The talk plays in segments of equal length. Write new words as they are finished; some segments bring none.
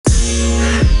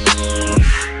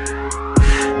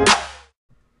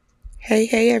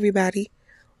Hey, everybody.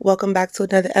 Welcome back to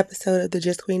another episode of the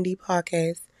Just Queen D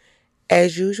podcast.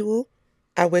 As usual,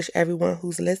 I wish everyone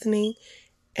who's listening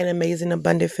an amazing,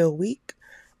 abundant filled week.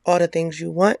 All the things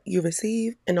you want, you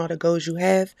receive, and all the goals you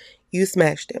have, you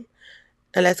smash them.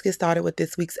 Now, let's get started with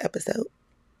this week's episode.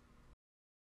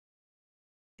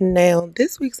 Now,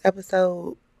 this week's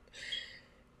episode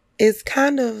is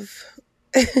kind of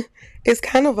it's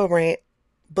kind of a rant,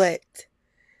 but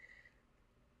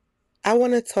I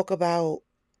want to talk about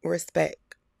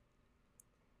respect.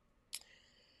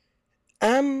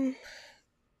 I'm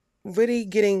really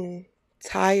getting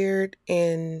tired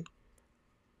and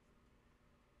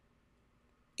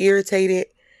irritated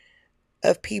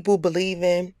of people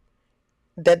believing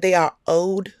that they are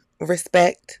owed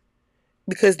respect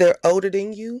because they're older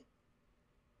than you,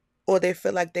 or they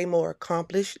feel like they're more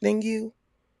accomplished than you,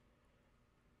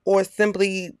 or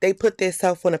simply they put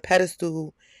themselves on a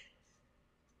pedestal,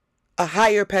 a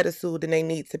higher pedestal than they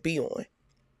need to be on.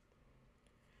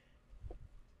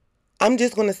 I'm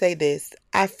just going to say this.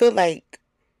 I feel like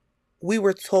we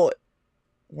were taught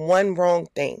one wrong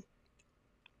thing.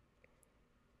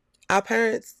 Our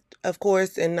parents, of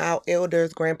course, and our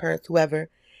elders, grandparents, whoever,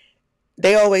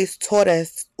 they always taught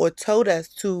us or told us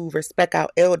to respect our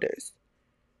elders.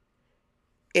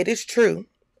 It is true.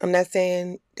 I'm not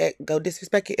saying that go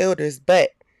disrespect your elders,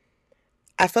 but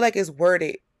I feel like it's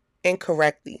worded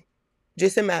incorrectly.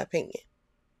 Just in my opinion.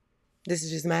 This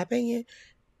is just my opinion.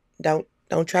 Don't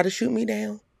try to shoot me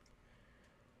down.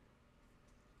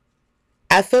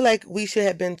 I feel like we should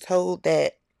have been told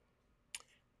that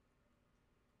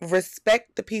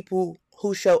respect the people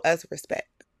who show us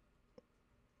respect.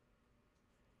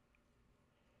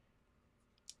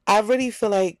 I really feel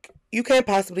like you can't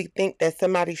possibly think that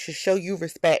somebody should show you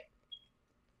respect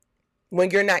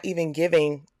when you're not even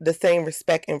giving the same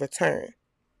respect in return.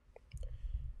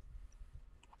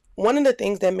 One of the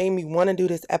things that made me want to do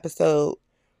this episode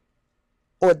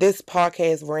or this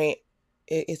podcast rant,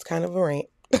 it's kind of a rant,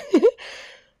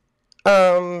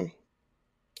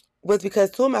 was because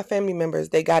two of my family members,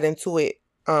 they got into it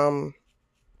a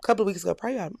couple of weeks ago,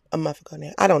 probably a month ago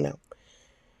now. I don't know.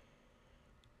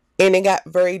 And it got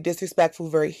very disrespectful,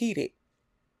 very heated.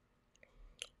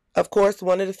 Of course,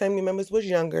 one of the family members was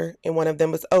younger and one of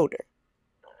them was older.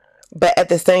 But at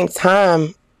the same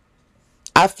time,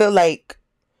 I feel like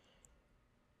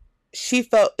she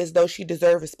felt as though she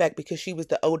deserved respect because she was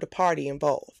the older party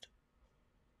involved.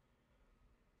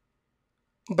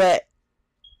 But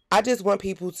I just want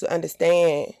people to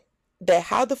understand that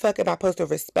how the fuck am I supposed to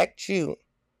respect you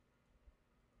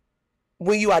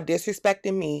when you are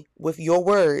disrespecting me with your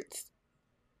words?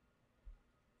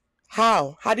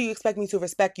 How? How do you expect me to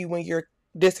respect you when you're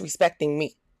disrespecting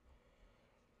me?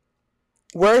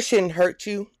 Words shouldn't hurt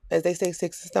you. As they say,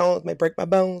 sticks and stones may break my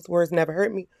bones. Words never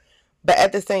hurt me. But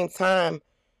at the same time,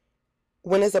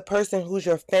 when it's a person who's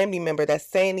your family member that's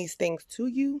saying these things to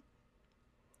you,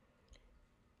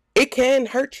 it can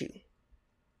hurt you.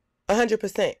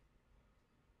 100%.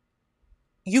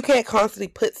 You can't constantly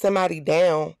put somebody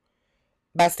down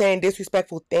by saying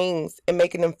disrespectful things and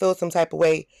making them feel some type of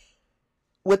way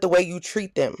with the way you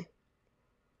treat them,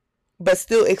 but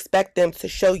still expect them to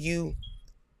show you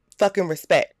fucking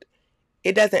respect.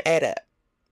 It doesn't add up.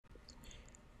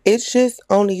 It's just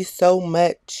only so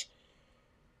much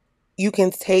you can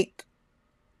take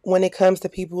when it comes to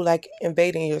people like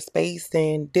invading your space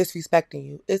and disrespecting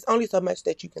you. It's only so much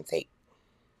that you can take.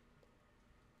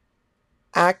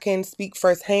 I can speak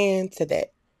firsthand to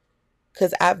that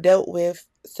because I've dealt with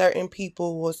certain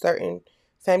people or certain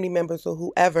family members or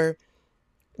whoever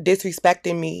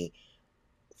disrespecting me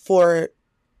for,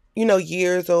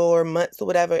 years or months or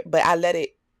whatever, but I let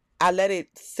it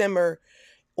simmer,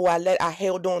 or I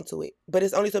held on to it. But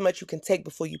it's only so much you can take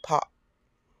before you pop.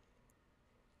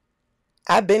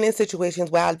 I've been in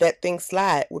situations where I let things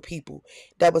slide with people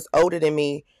that was older than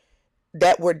me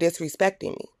that were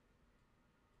disrespecting me.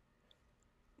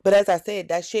 But as I said,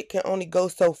 that shit can only go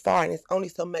so far, and it's only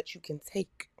so much you can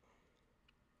take.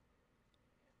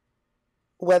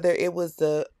 Whether it was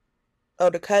the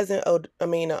cousin,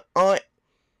 an aunt,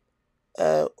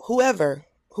 whoever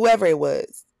it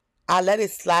was, I let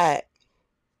it slide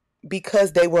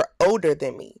because they were older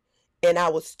than me, and I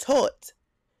was taught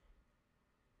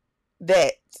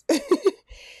that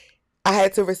I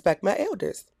had to respect my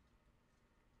elders.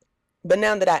 But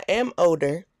now that I am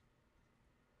older,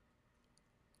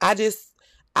 I just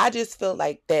feel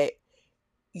like that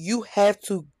you have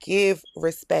to give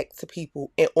respect to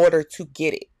people in order to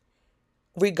get it,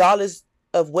 regardless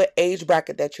of what age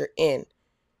bracket that you're in.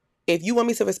 If you want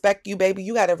me to respect you, baby,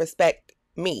 you got to respect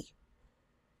me.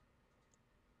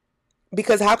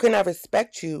 Because how can I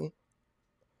respect you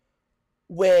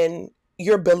when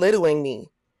you're belittling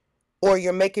me or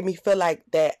you're making me feel like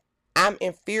that I'm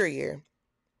inferior,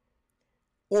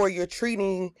 or you're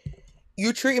treating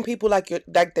people like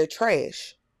they're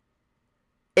trash,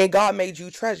 and God made you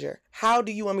treasure. How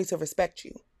do you want me to respect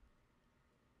you?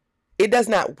 It does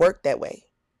not work that way.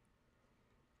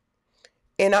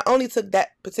 And I only took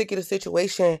that particular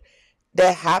situation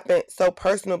that happened so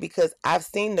personal because I've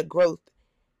seen the growth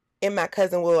in my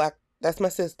cousin Will. That's my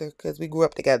sister because we grew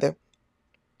up together.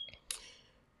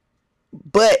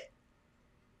 But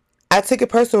I took it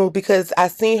personal because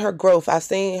I've seen her growth. I've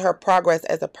seen her progress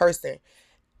as a person,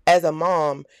 as a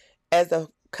mom, as a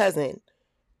cousin,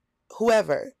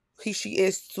 whoever she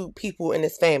is to people in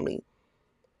this family.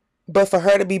 But for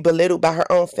her to be belittled by her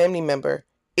own family member,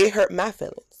 it hurt my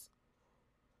feelings.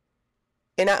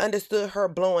 And I understood her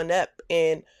blowing up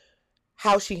and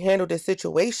how she handled the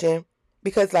situation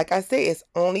because, like I said, it's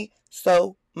only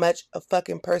so much a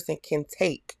fucking person can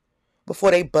take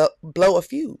before they blow a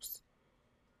fuse.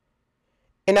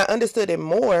 And I understood it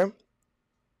more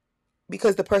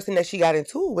because the person that she got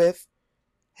into it with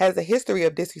has a history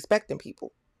of disrespecting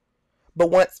people, but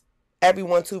wants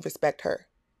everyone to respect her.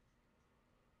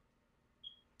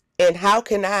 And how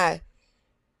can I,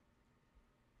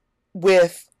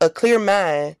 with a clear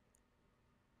mind,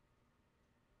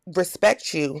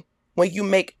 respect you when you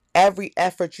make every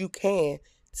effort you can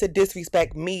to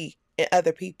disrespect me and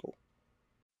other people?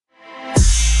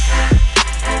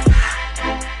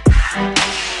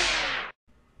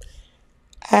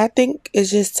 I think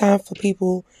it's just time for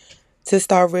people to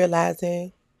start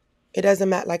realizing it doesn't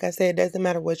matter, like I said, it doesn't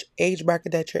matter which age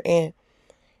bracket that you're in.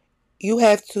 You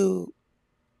have to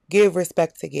give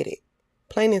respect to get it.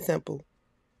 Plain and simple.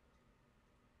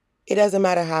 It doesn't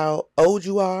matter how old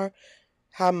you are,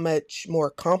 how much more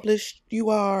accomplished you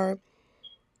are,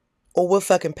 or what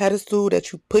fucking pedestal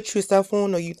that you put yourself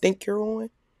on or you think you're on.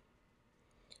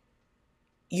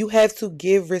 You have to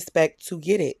give respect to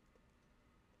get it.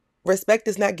 Respect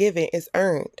is not given, it's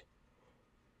earned.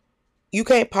 You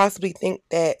can't possibly think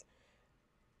that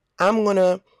I'm going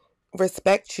to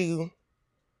respect you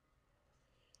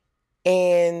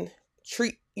and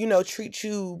treat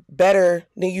you better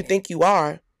than you think you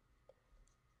are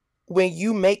when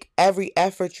you make every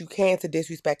effort you can to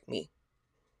disrespect me.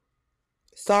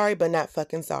 Sorry, but not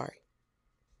fucking sorry.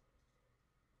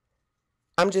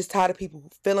 I'm just tired of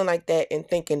people feeling like that and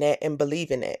thinking that and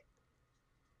believing that.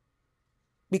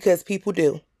 Because people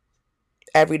do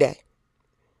every day.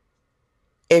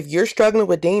 If you're struggling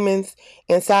with demons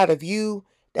inside of you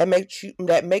that makes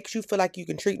you feel like you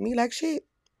can treat me like shit,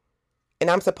 and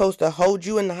I'm supposed to hold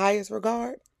you in the highest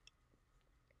regard,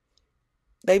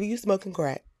 baby, you smoking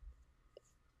crack.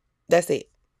 That's it.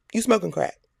 You smoking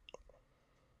crack.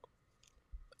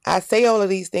 I say all of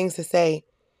these things to say,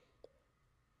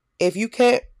 if you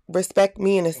can't respect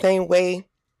me in the same way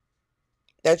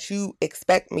that you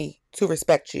expect me to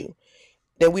respect you,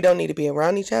 then we don't need to be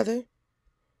around each other.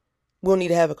 We don't need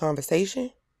to have a conversation.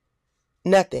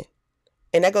 Nothing.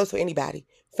 And that goes for anybody.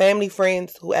 Family,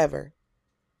 friends, whoever.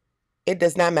 It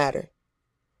does not matter.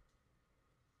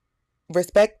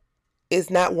 Respect is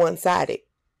not one-sided.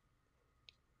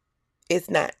 It's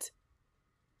not.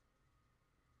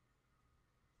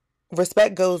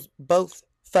 Respect goes both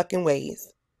fucking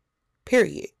ways.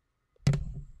 Period.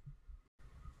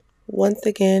 Once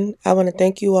again, I want to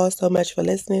thank you all so much for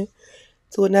listening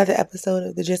to another episode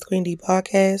of the Just Queen D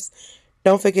podcast.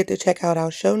 Don't forget to check out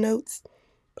our show notes.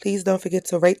 Please don't forget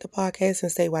to rate the podcast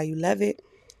and say why you love it,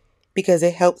 because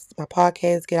it helps my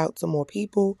podcast get out to more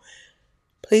people.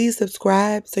 Please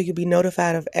subscribe so you'll be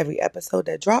notified of every episode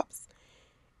that drops,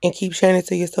 and keep sharing it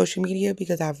to your social media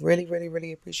because I really, really,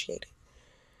 really appreciate it.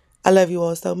 I love you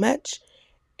all so much,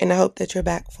 and I hope that you're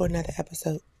back for another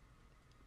episode.